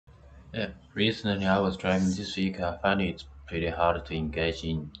Yeah, recently I was driving this vehicle. I find it pretty hard to engage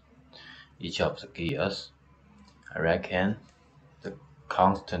in each of the gears. I reckon the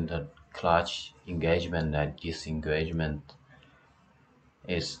constant clutch engagement and disengagement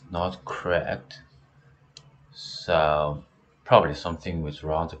is not correct. So probably something was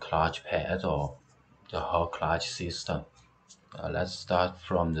wrong with the clutch pad or the whole clutch system. Let's start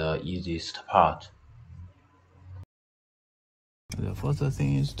from the easiest part. The first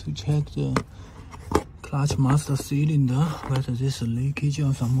thing is to check the clutch master cylinder, whether there's a leakage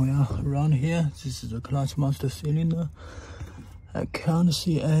or somewhere around here. This is the clutch master cylinder. I can't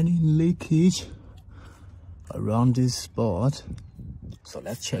see any leakage around this spot. So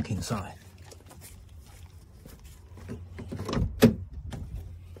let's check inside.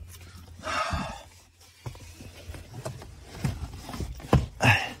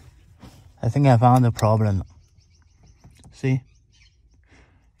 I think I found the problem. See?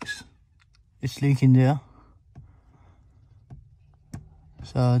 It's leaking there.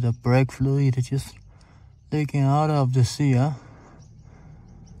 So the brake fluid is just leaking out of the seal.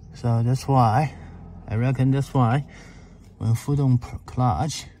 So that's why, I reckon that's why, when put on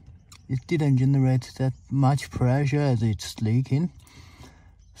clutch, it didn't generate that much pressure as it's leaking.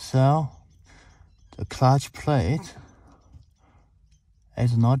 So the clutch plate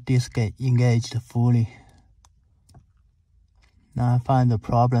is not disengaged fully. Now I find the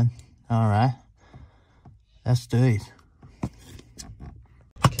problem. Alright, let's do it.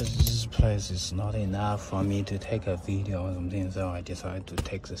 Because this place is not enough for me to take a video or something, so I decided to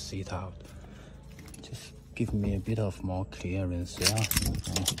take the seat out. Just give me a bit of more clearance there.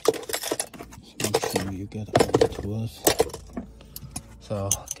 Make sure you get all the tools. So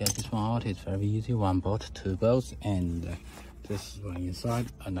get this one out, it's very easy. One bolt, two bolts, and this one inside,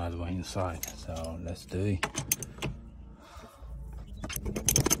 another one inside. So let's do it.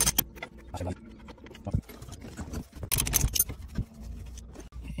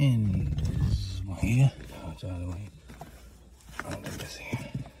 And this one here, the other one. And this here.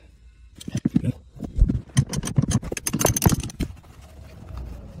 Good.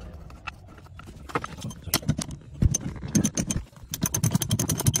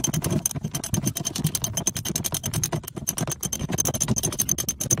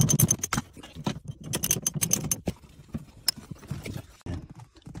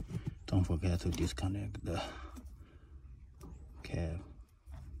 Don't forget to disconnect the cab.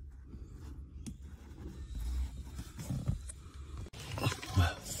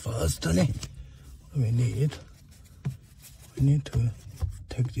 Firstly, we need to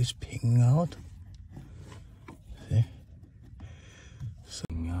take this pin out. See?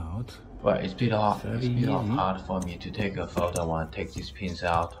 Out. Well, it's a bit hard for me to take a photo when I take these pins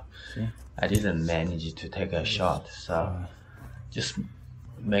out. See? I didn't manage to take a shot, so just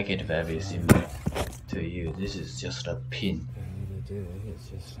make it very simple to you. This is just a pin.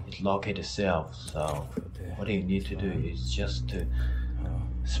 It locks itself, so what you need to do is just to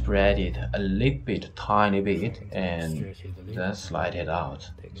spread it a little bit, tiny bit, and then slide it out.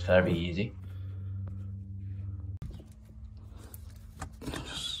 It's very easy.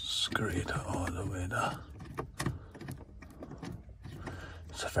 Screw it all the way down.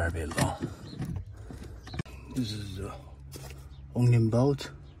 It's very long. This is the onion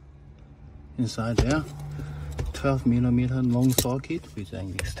bolt inside there. 12mm long socket with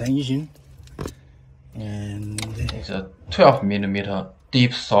an extension, and it's a 12mm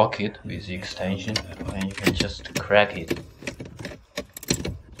deep socket with extension, and you can just crack it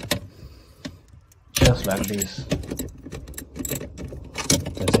just like this.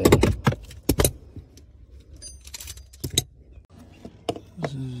 That's it.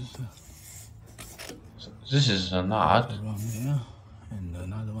 This is a nut and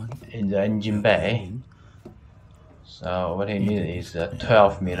another one in the engine bay. So what you need is a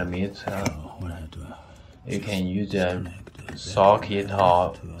 12mm. You can use a socket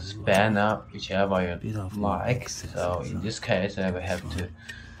or spanner, whichever you like. So in this case, I will have to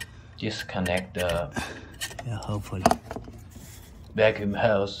disconnect the hopefully vacuum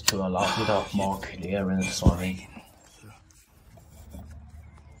hose to allow a bit of more clearance for me.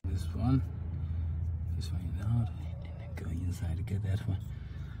 This one out. Go inside to get that one.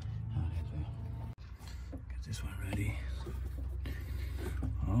 Get this one ready.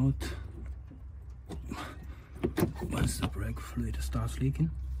 Out. Once the brake fluid starts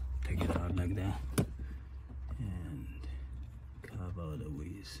leaking, take it out like that and cover the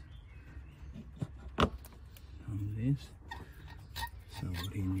wheels on this. So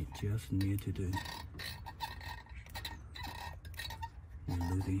what you just need to do is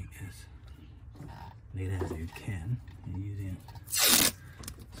loosen it as late as you can and using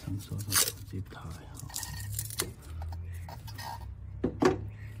some some sort of zip tie.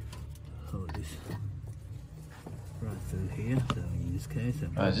 Hold this right through here. So in this case,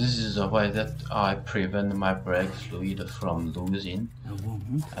 this is the way that I prevent my brake fluid from losing.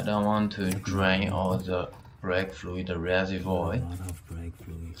 I don't want to drain all the brake fluid reservoir.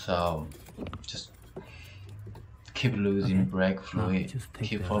 So just keep losing brake fluid.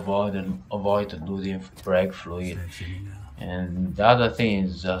 Keep avoid losing brake fluid. And the other thing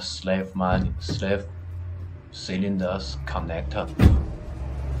is the slave cylinders connector.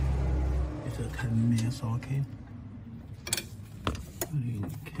 It's a 10mm socket. What you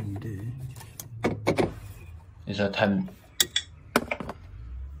can do? It's a 10.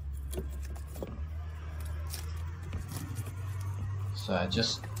 So I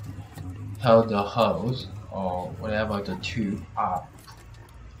just hold the hose or whatever the tube up.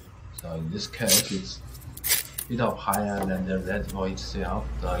 So in this case, it's a bit of higher than the reservoir itself,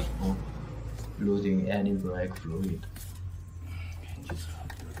 so it's not losing any brake fluid.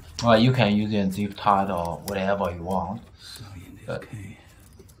 Well, you can use a zip tie or whatever you want, but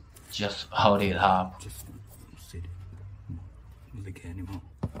just hold it up. Just sit it anymore.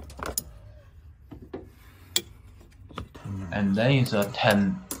 And then it's a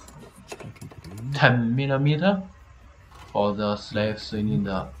 10mm for the slave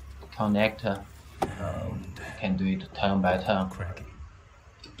cylinder connector. You can do it turn by turn.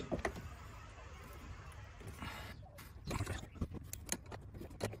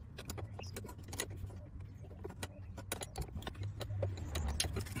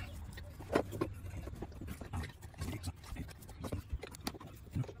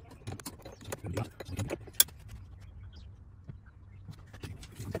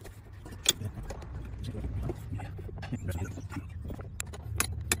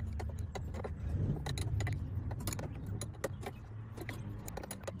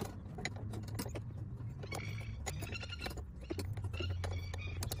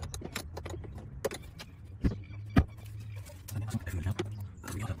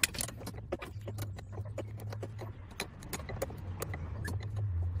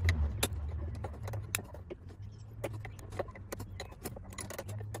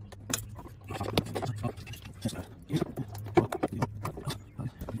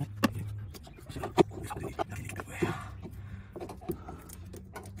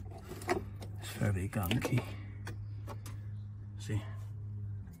 It's very gunky. See?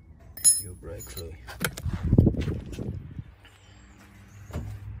 Your brake fluid.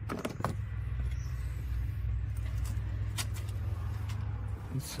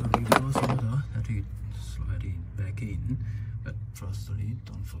 It's a reverse order that you slide it back in, but firstly,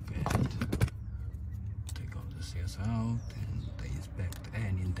 don't forget take all the seals out and they inspect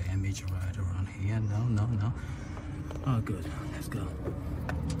any damage right around here. No. Oh, good. Let's go.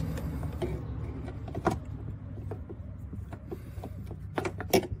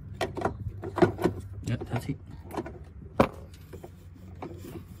 Yep, that's it.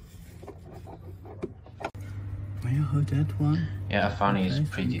 Will you hold that one? Yeah, I find it's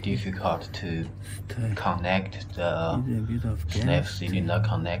pretty difficult to connect the slave cylinder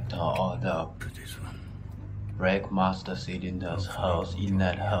connector or the brake master cylinder's hose,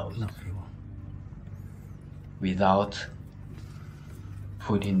 inlet hose, without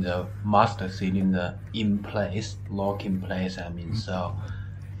putting the master cylinder in place, lock in place. I mean, so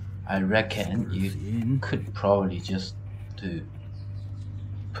I reckon you could probably just to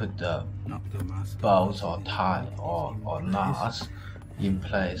put the bolts or tie or nuts in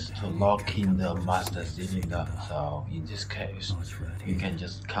place to lock in the master cylinder. So in this case, you can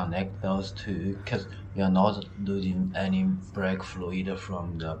just connect those two because you are not losing any brake fluid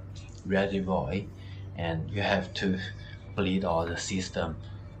from the reservoir, and you have to bleed all the system.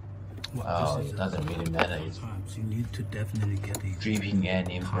 It doesn't really matter. It's you need to definitely get it. Dripping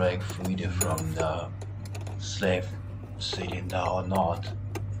any brake fluid from the slave cylinder or not.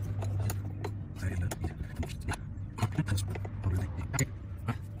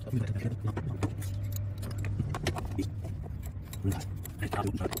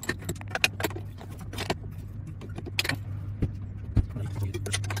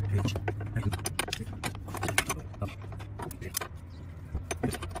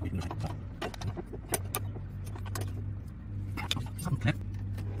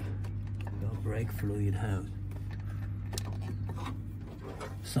 Your brake fluid hose.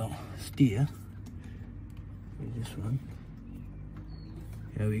 So steer with this one.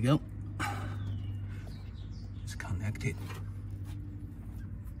 Here we go. It's connected.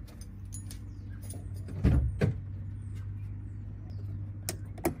 If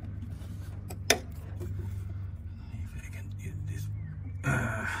I can use this.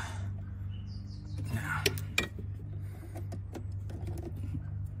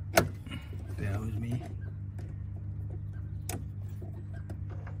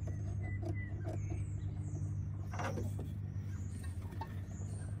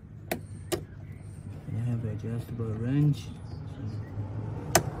 adjustable wrench.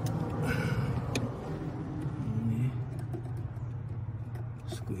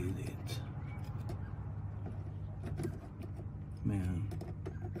 Squeeze it. Man.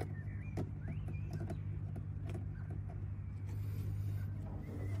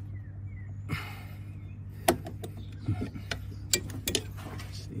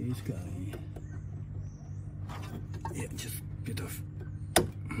 See, it's going. Yeah, just a bit of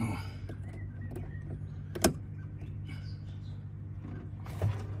more.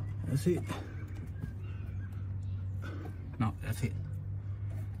 That's it. No, that's it.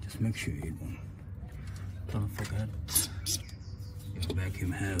 Just make sure you don't forget your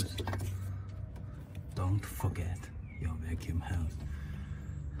vacuum hose. Don't forget your vacuum hose.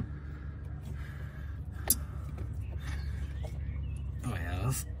 Or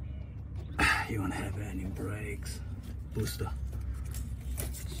else you won't have any brakes. Booster.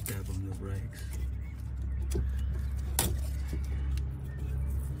 Step on the brakes.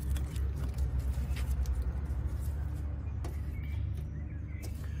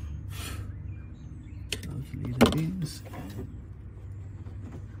 Those little things.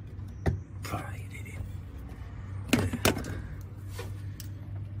 Pride it in.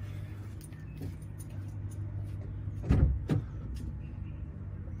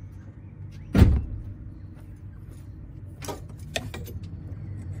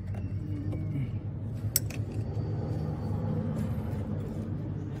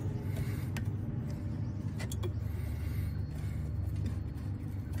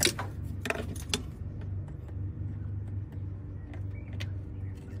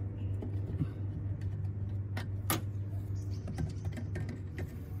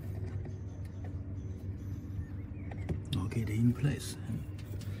 Get it in place.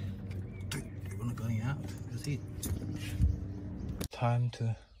 You wanna go out? That's it. Time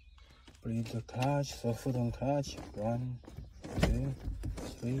to bleed the clutch. So foot on clutch. 1, 2,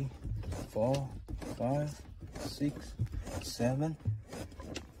 3, 4, 5, 6, 7.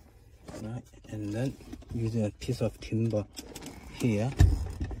 Right, and then use a piece of timber here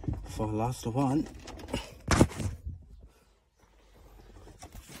for last one.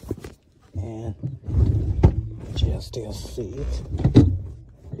 And just your seat.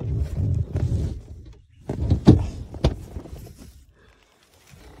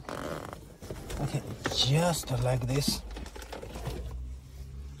 Okay, just like this.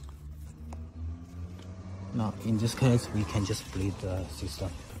 Now, in this case, we can just bleed the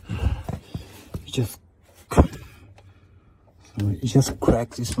system. Just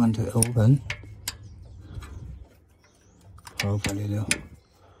crack this one to open. Hopefully, they'll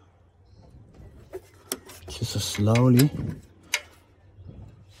just slowly.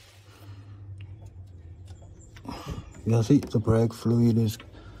 You see the brake fluid is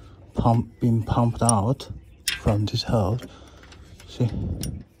being pumped out from this hose. See,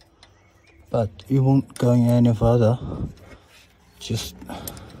 but it won't go any further. Just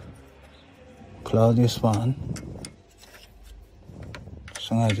close this one as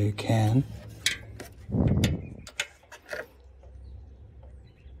soon as you can.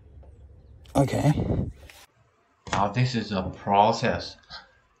 Okay. Now this is a process.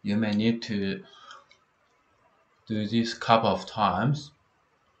 You may need to do this couple of times,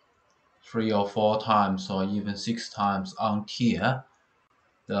 3 or 4 times or even 6 times until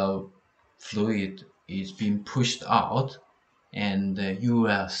the fluid is being pushed out, and you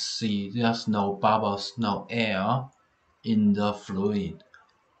will see there's no bubbles, no air in the fluid.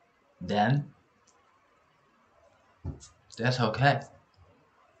 Then that's okay.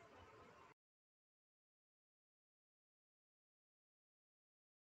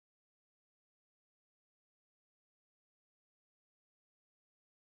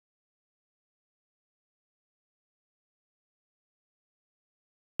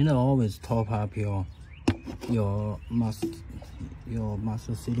 You know, always top up your master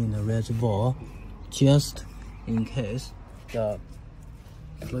cylinder reservoir, just in case the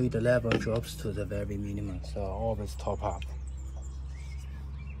fluid level drops to the very minimum. So always top up.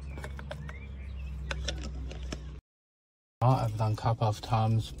 Now I've done a couple of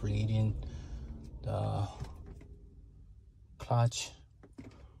times bleeding the clutch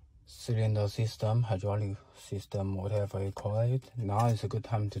cylinder system, hydraulic system, whatever you call it. Now is a good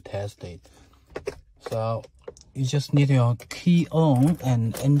time to test it. So you just need your key on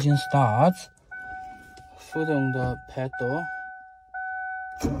and engine starts. Foot on the pedal.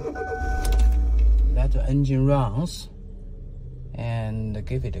 Let the engine runs and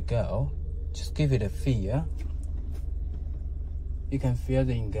give it a go. Just give it a feel. You can feel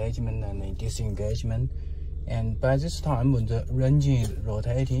the engagement and the disengagement. And by this time, when the engine is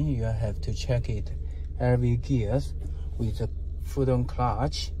rotating, you have to check it every gears with the foot on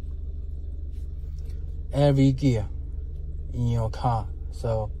clutch, every gear in your car.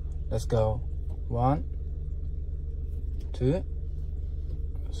 So let's go 1, 2,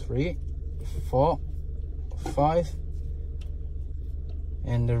 3, 4, 5,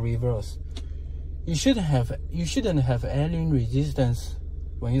 and the reverse. You shouldn't have any resistance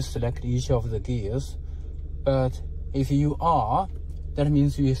when you select each of the gears, but if you are, that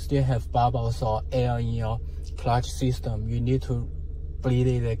means you still have bubbles or air in your clutch system. You need to bleed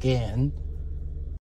it again